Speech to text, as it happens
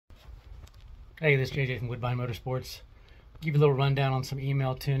Hey, this is JJ from Woodbine Motorsports. Give you a little rundown on some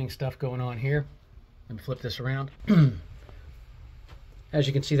email tuning stuff going on here. Let me flip this around. As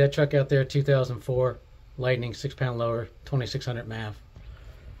you can see, that truck out there, 2004 Lightning, 6-pound lower, 2600 MAV.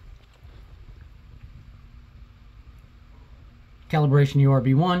 Calibration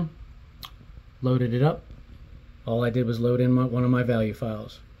URB1. Loaded it up. All I did was load in one of my value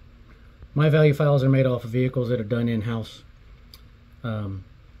files. My value files are made off of vehicles that are done in-house.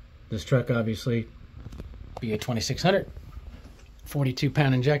 This truck, obviously, be a 2600,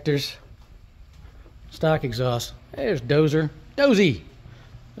 42-pound injectors, stock exhaust. There's Dozy. Good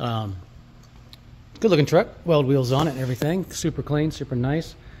looking truck, weld wheels on it and everything, super clean, super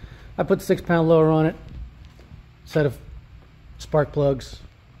nice. I put the 6-pound lower on it, set of spark plugs,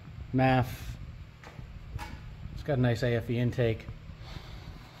 MAF. It's got a nice AFE intake.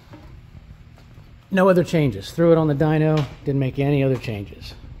 No other changes. Threw it on the dyno, didn't make any other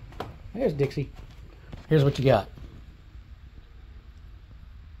changes. There's Dixie. Here's what you got.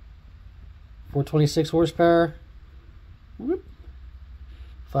 426 horsepower,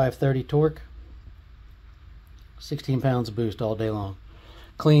 530 torque, 16 pounds of boost all day long.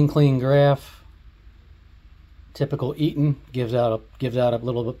 Clean graph. Typical Eaton, gives out a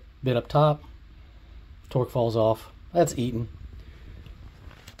little bit up top. Torque falls off. That's Eaton.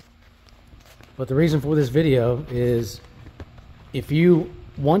 But the reason for this video is if you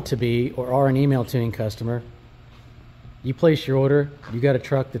want to be or are an email tuning customer, you place your order, you got a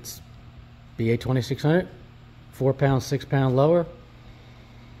truck that's BA 2600, 4-pound, 6-pound lower,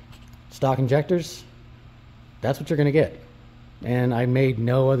 stock injectors, that's what you're going to get. And I made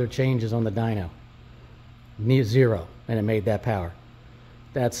no other changes on the dyno. Zero, and it made that power.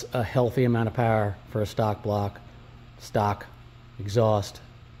 That's a healthy amount of power for a stock block, stock, exhaust,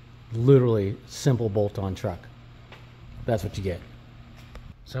 literally simple bolt-on truck. That's what you get.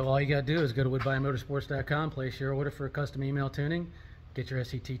 So all you got to do is go to woodbinemotorsports.com, place your order for a custom email tuning, get your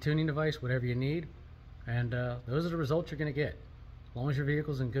SCT tuning device, whatever you need, and those are the results you're going to get. As long as your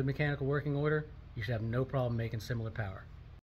vehicle's in good mechanical working order, you should have no problem making similar power.